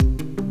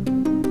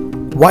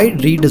Why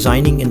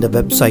redesigning in the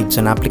websites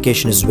and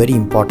application is very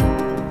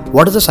important.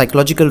 What are the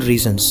psychological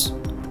reasons?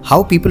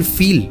 How people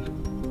feel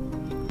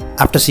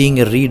after seeing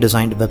a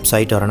redesigned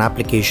website or an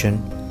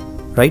application,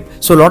 right?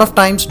 So a lot of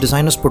times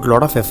designers put a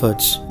lot of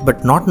efforts,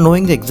 but not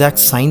knowing the exact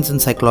science and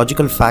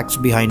psychological facts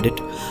behind it,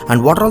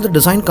 and what are all the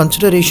design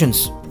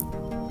considerations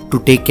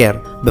to take care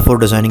before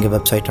designing a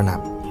website and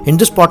app. In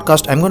this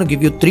podcast, I'm going to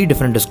give you 3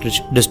 different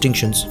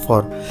distinctions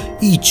for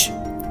each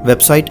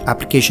website,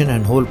 application,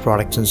 and whole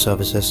products and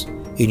services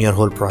in your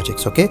whole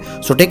projects. Okay,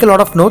 so take a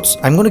lot of notes.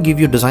 I'm going to give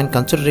you design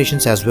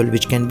considerations as well,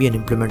 which can be an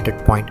implemented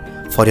point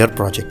for your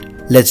project.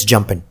 Let's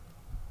jump in.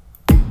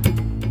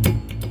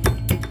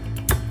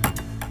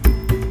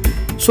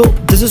 So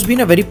this has been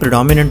a very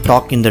predominant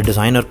talk in the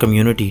designer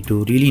community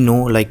to really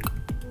know, like,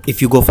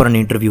 if you go for an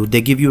interview,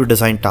 they give you a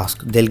design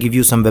task, they'll give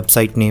you some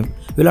website name,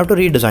 you'll have to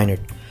redesign it.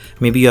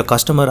 Maybe your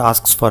customer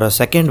asks for a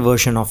second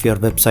version of your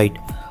website,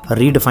 a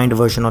redefined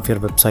version of your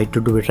website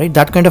to do it, right?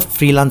 That kind of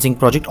freelancing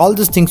project, all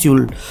these things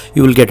you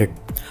will get it.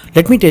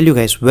 Let me tell you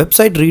guys,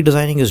 website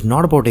redesigning is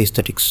not about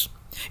aesthetics.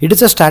 It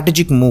is a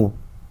strategic move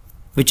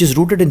which is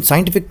rooted in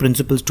scientific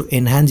principles to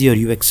enhance your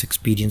UX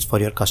experience for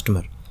your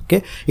customer.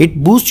 Okay,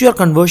 it boosts your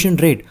conversion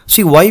rate.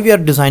 See why we are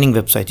designing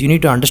websites. You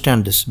need to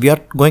understand this. We are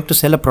going to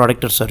sell a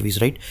product or service,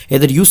 right?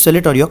 Either you sell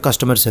it or your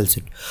customer sells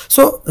it.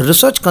 So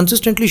research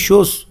consistently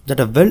shows that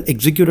a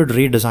well-executed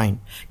redesign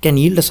can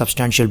yield a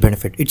substantial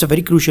benefit. It's a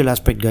very crucial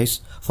aspect,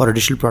 guys, for a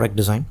digital product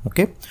design.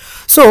 Okay,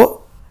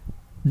 so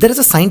there is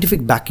a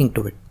scientific backing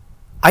to it.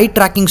 Eye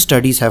tracking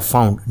studies have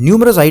found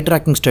numerous eye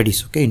tracking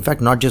studies. Okay, in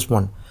fact, not just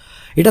one.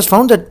 It has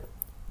found that,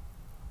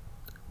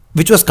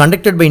 which was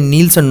conducted by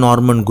Nielsen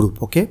Norman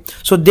Group. Okay,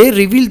 so they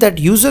revealed that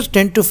users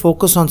tend to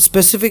focus on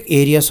specific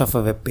areas of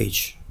a web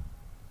page.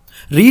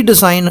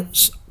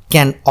 Redesigns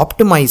can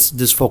optimize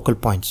these focal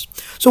points.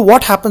 So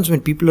what happens when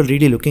people are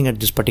really looking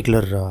at this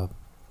particular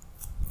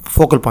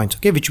focal points,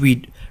 okay, which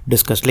we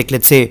discussed, like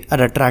let's say an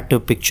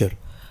attractive picture.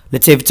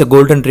 Let's say if it's a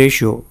golden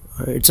ratio,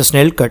 it's a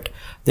Snell cut,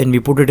 then we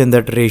put it in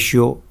that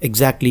ratio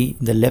exactly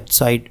the left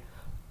side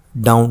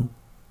down,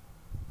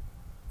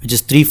 which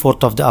is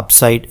 3/4 of the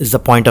upside is the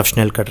point of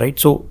Snell cut, right?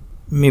 So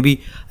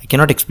maybe I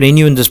cannot explain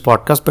you in this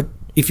podcast, but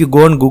if you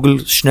go and Google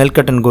Snell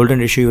cut and golden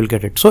ratio, you will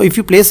get it. So if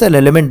you place an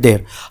element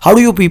there, how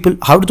do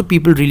the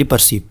people really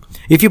perceive?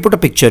 If you put a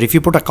picture, if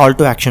you put a call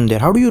to action there,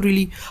 how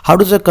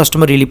does the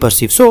customer really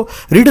perceive? So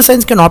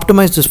redesigns can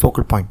optimize this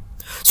focal point.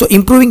 So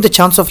improving the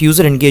chance of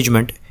user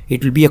engagement,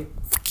 it will be a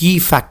key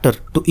factor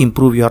to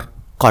improve your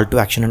call to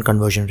action and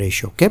conversion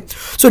ratio. Okay,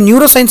 so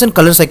neuroscience and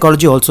color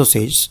psychology also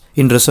says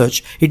in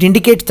research, it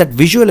indicates that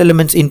visual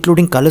elements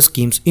including color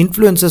schemes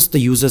influences the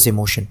user's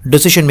emotion,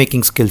 decision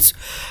making skills.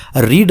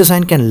 A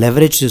redesign can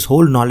leverage this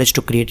whole knowledge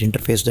to create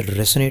interface that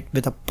resonate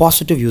with a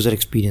positive user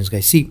experience,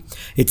 guys. See,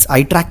 it's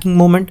eye tracking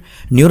moment,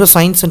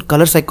 neuroscience and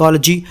color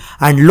psychology,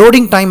 and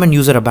loading time and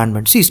user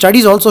abandonment. See,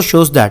 studies also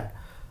shows that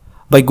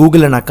by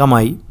Google and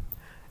Akamai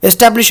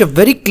establish a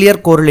very clear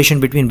correlation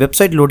between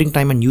website loading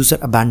time and user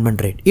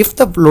abandonment rate. If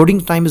the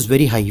loading time is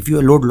very high, if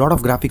you load a lot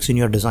of graphics in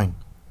your design,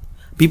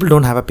 people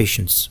don't have a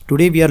patience.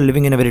 Today we are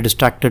living in a very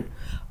distracted,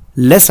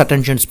 less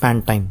attention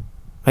span time,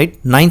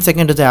 right? 9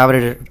 seconds is the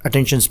average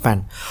attention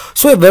span.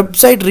 So a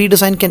website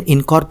redesign can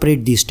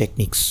incorporate these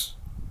techniques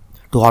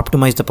to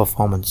optimize the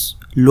performance,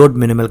 load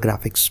minimal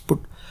graphics, put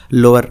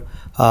lower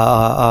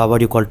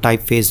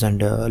typeface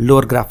and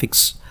lower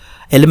graphics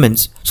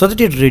elements, so that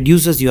it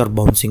reduces your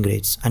bouncing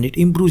rates and it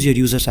improves your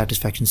user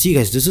satisfaction. See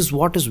guys, this is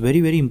what is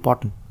very, very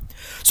important.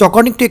 So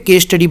according to a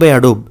case study by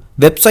Adobe,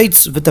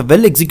 websites with a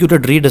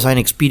well-executed redesign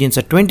experience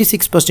a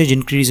 26%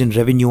 increase in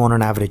revenue on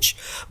an average.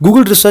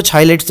 Google research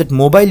highlights that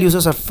mobile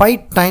users are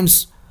 5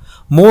 times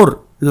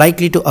more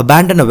likely to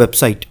abandon a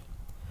website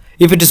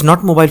if it is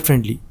not mobile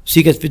friendly.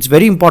 See guys, it's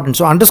very important.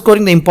 So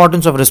underscoring the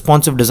importance of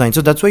responsive design.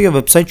 So that's why your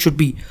website should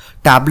be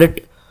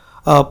tablet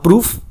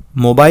proof,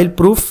 mobile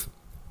proof,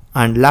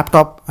 and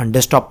laptop and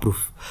desktop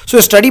proof. So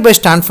a study by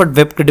Stanford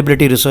Web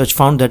Credibility Research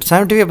found that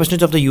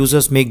 75% of the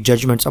users make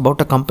judgments about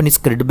a company's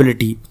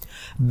credibility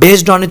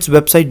based on its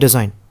website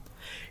design.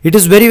 It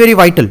is very, very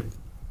vital.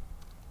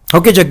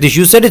 Okay, Jagdish,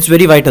 you said it's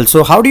very vital.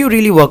 So how do you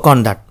really work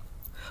on that?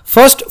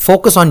 First,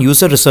 focus on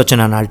user research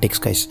and analytics,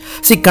 guys.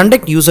 See,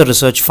 conduct user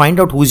research, find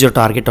out who is your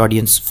target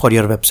audience for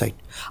your website.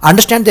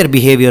 Understand their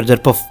behavior,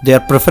 their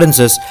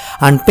preferences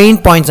and pain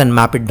points and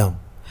map it down.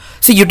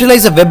 See,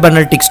 utilize the web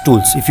analytics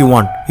tools if you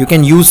want. You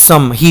can use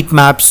some heat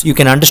maps. You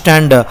can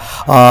understand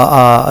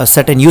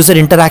certain user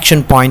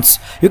interaction points.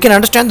 You can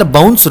understand the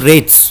bounce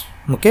rates.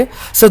 Okay,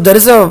 so there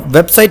is a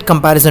website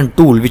comparison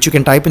tool which you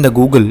can type in the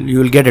Google. You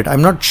will get it.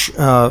 I'm not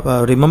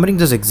remembering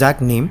this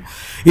exact name.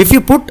 If you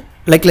put,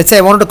 like, let's say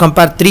I wanted to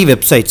compare 3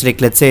 websites,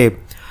 like let's say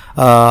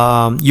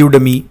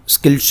Udemy,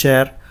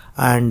 Skillshare,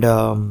 and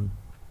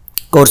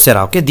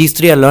Coursera. Okay, these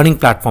 3 are learning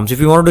platforms. If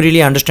you want to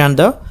really understand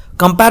the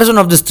comparison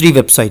of these 3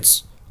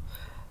 websites,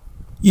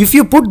 If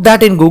you put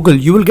that in Google,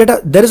 you will get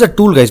there is a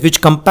tool, guys,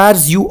 which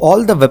compares you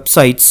all the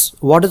websites,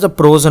 what is the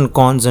pros and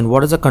cons and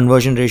what is the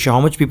conversion ratio, how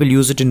much people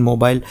use it in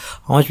mobile,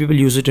 how much people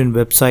use it in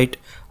website,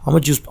 how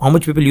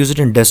much people use it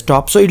in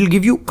desktop. So it will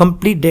give you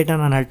complete data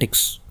and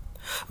analytics.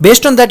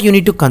 Based on that, you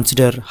need to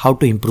consider how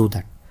to improve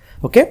that.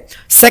 Okay.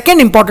 Second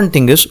important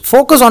thing is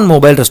focus on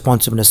mobile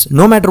responsiveness.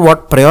 No matter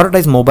what,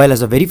 prioritize mobile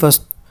as a very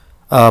first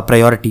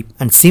priority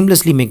and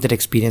seamlessly make that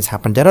experience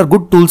happen. There are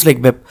good tools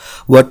like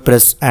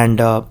WordPress and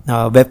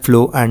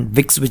Webflow and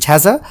Wix, which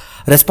has a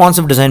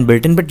responsive design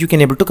built in, but you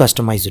can able to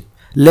customize it.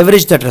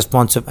 Leverage that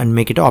responsive and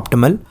make it an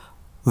optimal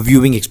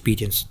viewing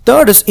experience.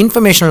 Third is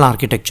informational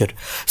architecture.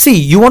 See,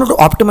 you want to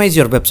optimize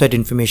your website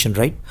information,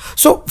 right?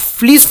 So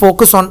please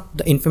focus on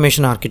the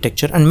information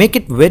architecture and make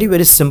it very,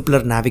 very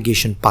simpler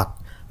navigation path.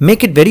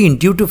 Make it very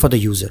intuitive for the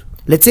user.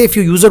 Let's say if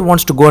your user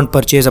wants to go and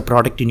purchase a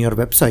product in your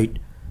website,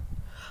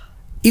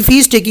 if he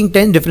is taking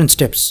 10 different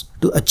steps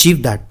to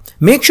achieve that,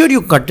 make sure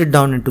you cut it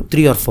down into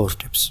 3 or 4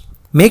 steps.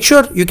 Make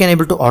sure you can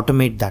able to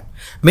automate that.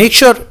 Make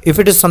sure if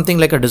it is something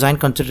like a design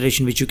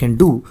consideration which you can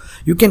do,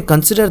 you can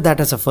consider that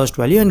as a first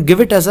value and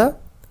give it as a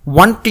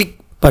one-click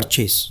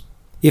purchase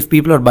if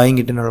people are buying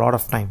it in a lot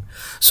of time.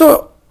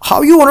 So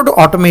how you wanted to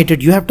automate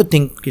it, you have to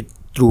think it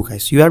through,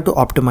 guys. You have to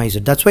optimize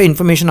it. That's why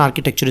information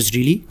architecture is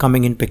really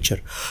coming in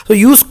picture. So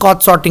use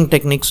code sorting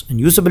techniques and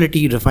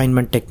usability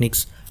refinement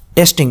techniques,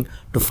 testing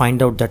to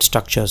find out that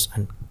structures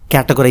and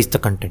categorize the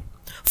content.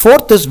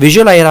 Fourth is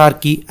visual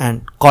hierarchy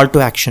and call to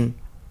action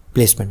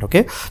placement.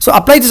 Okay, so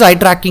apply this eye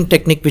tracking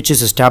technique which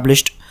is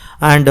established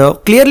and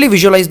clearly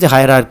visualize the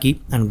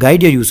hierarchy and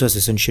guide your users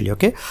essentially.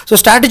 Okay, so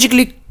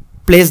strategically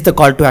place the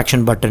call to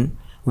action button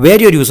where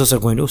your users are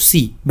going to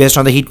see based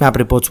on the heat map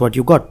reports what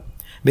you got,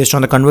 based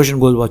on the conversion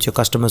goal what your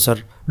customers are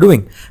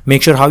doing.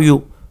 Make sure how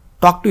you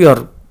talk to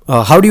your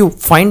how do you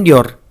find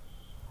your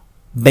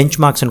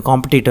benchmarks and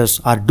competitors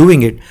are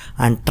doing it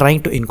and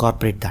trying to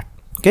incorporate that.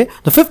 Okay,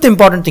 the fifth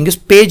important thing is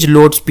page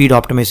load speed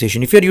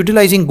optimization. If you're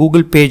utilizing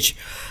Google page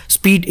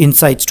speed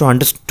insights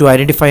to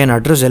identify and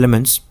address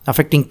elements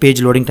affecting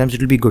page loading times, it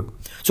will be good.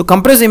 So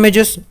compress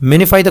images,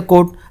 minify the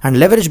code and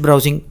leverage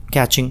browser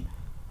caching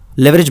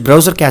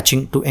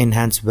to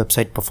enhance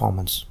website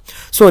performance.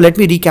 So let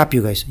me recap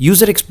you guys.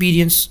 User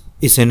experience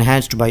is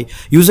enhanced by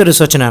user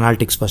research and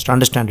analytics first,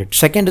 understand it.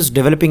 Second is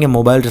developing a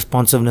mobile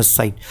responsiveness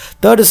site.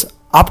 Third is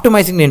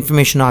optimizing the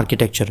information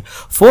architecture.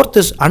 Fourth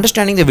is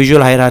understanding the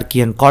visual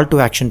hierarchy and call to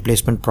action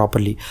placement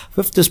properly.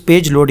 Fifth is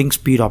page loading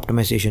speed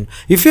optimization.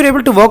 If you're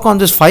able to work on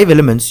these 5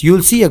 elements,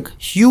 you'll see a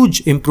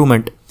huge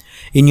improvement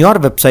in your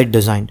website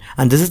design,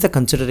 and this is the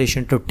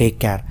consideration to take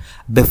care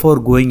before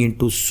going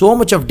into so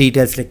much of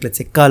details like let's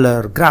say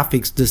color,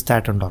 graphics, this,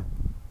 that and all.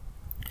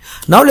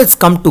 Now let's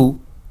come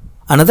to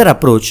another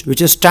approach which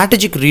is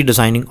strategic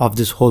redesigning of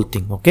this whole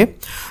thing. Okay,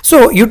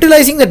 so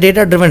utilizing the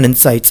data driven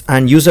insights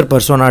and user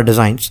persona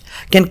designs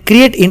can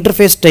create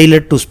interface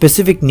tailored to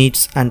specific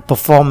needs and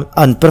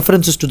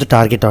preferences to the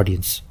target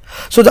audience.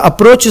 So the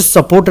approach is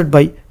supported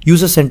by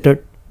user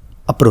centered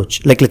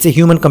approach, like let's say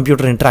human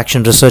computer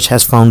interaction research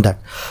has found that.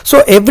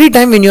 So every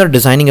time when you are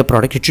designing a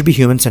product, it should be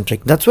human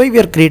centric. That's why we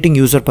are creating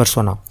user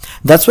persona.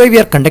 That's why we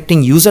are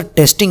conducting user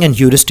testing and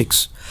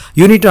heuristics.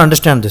 You need to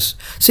understand this.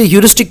 See,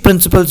 heuristic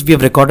principles we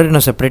have recorded in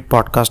a separate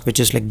podcast, which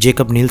is like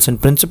Jacob Nielsen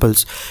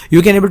principles.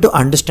 You can able to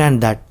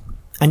understand that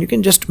and you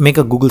can just make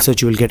a Google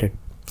search, you will get it.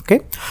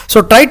 Okay,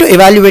 so try to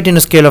evaluate in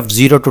a scale of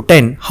 0 to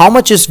 10 how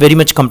much is very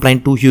much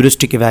compliant to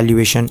heuristic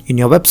evaluation in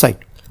your website.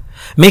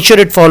 Make sure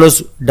it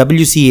follows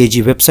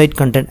WCAG, website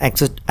content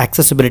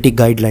accessibility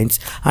guidelines,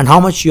 and how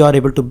much you are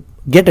able to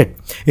get it.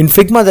 In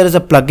Figma there is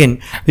a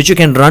plugin which you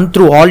can run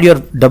through all your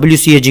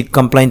WCAG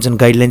compliance and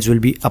guidelines will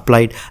be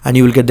applied and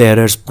you will get the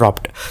errors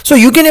propped. So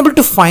you can able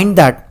to find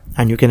that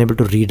and you can able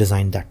to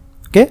redesign that.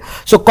 Okay,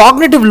 so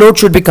cognitive load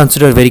should be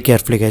considered very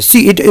carefully, guys.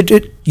 See,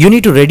 you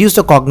need to reduce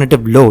the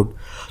cognitive load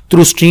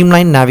through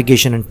streamlined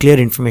navigation and clear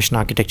information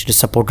architecture is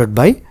supported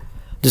by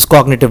this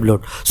cognitive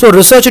load. So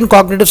research in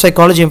cognitive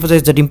psychology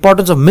emphasizes that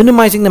importance of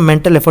minimizing the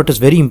mental effort is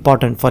very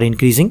important for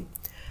increasing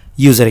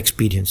user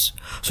experience.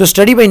 So a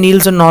study by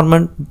Nielsen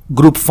Norman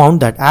group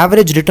found that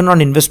average return on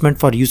investment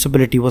for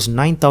usability was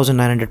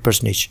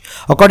 9,900%.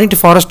 According to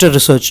Forrester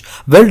research,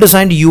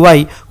 well-designed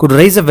UI could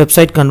raise a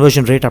website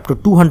conversion rate up to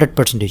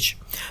 200%.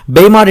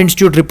 Baymar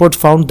Institute reports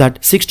found that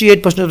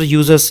 68% of the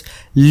users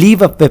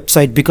leave a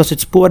website because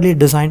it's poorly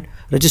designed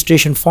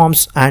registration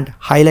forms and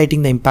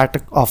highlighting the impact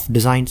of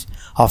designs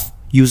of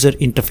user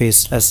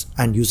interfaces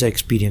and user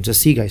experiences.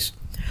 See guys,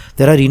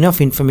 there are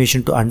enough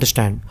information to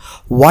understand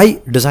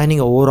why designing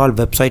an overall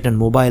website and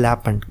mobile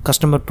app and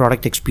customer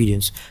product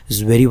experience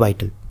is very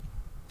vital.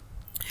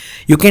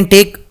 You can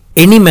take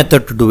any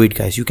method to do it,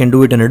 guys. You can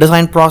do it in a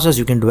design process,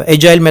 you can do an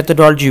agile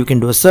methodology, you can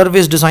do a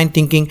service design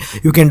thinking,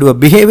 you can do a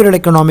behavioral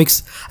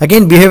economics.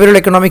 Again, behavioral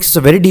economics is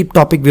a very deep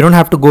topic, we don't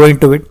have to go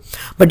into it,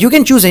 but you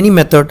can choose any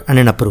method and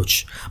an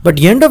approach. But at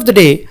the end of the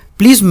day,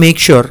 please make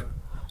sure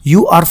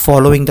you are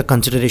following the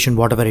consideration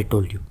whatever I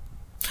told you.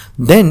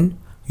 Then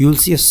you will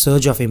see a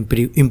surge of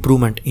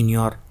improvement in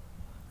your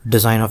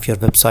design of your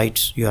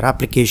websites, your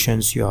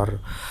applications, your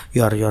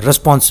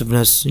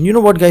responsiveness. And you know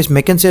what, guys,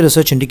 McKinsey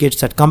research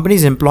indicates that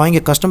companies employing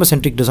a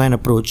customer-centric design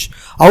approach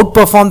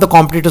outperform the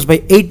competitors by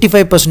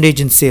 85%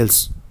 in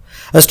sales.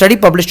 A study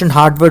published in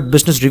Harvard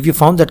Business Review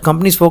found that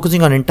companies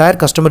focusing on entire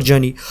customer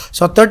journey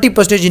saw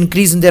 30%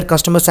 increase in their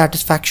customer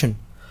satisfaction.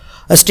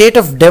 A State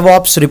of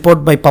DevOps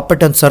report by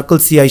Puppet and Circle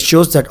CI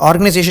shows that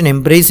organizations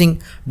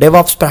embracing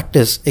DevOps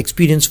practice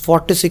experience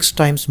 46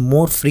 times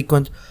more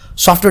frequent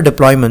software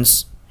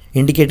deployments,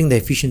 indicating the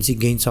efficiency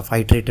gains of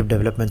iterative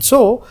development.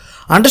 So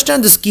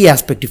understand this key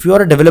aspect. If you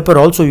are a developer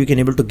also, you can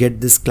able to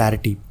get this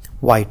clarity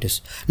why it is.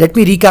 Let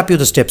me recap you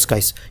the steps,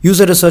 guys.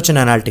 User research and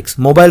analytics,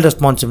 mobile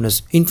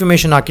responsiveness,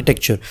 information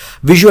architecture,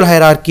 visual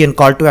hierarchy and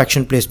call to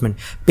action placement,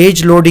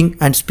 page loading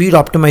and speed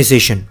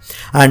optimization,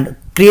 and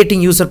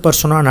creating user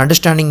persona and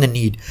understanding the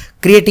need,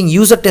 creating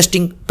user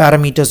testing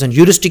parameters and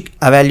heuristic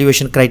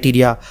evaluation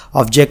criteria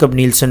of Jacob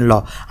Nielsen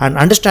law, and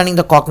understanding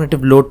the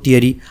cognitive load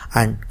theory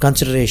and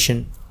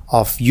consideration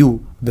of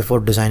you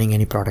before designing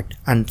any product.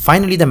 And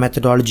finally, the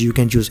methodology. You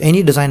can choose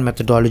any design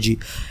methodology,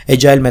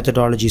 agile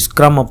methodology,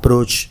 scrum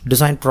approach,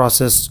 design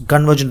process,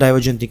 convergent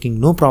divergent thinking,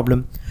 no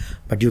problem,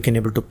 but you can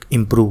able to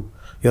improve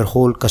your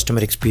whole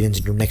customer experience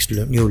into next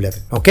new level.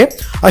 Okay,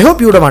 I hope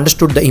you would have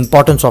understood the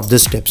importance of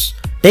these steps.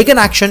 Take an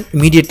action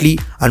immediately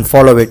and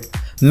follow it.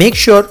 Make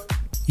sure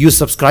you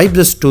subscribe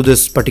to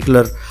this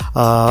particular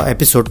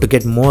episode to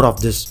get more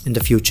of this in the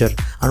future,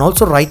 and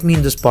also write me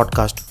in this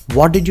podcast,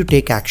 what did you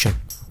take action?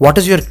 What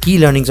is your key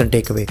learnings and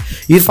takeaway?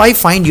 If I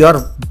find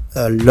your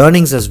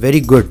learnings as very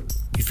good,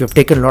 if you have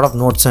taken a lot of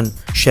notes and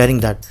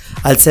sharing that,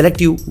 I'll select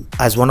you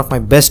as one of my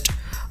best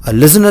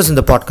listeners in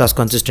the podcast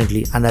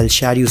consistently, and I'll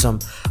share you some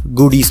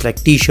goodies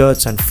like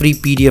t-shirts and free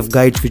PDF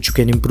guides which you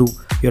can improve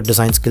your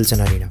design skills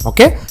in arena.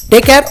 Okay,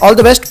 take care, all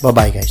the best, bye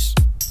bye guys.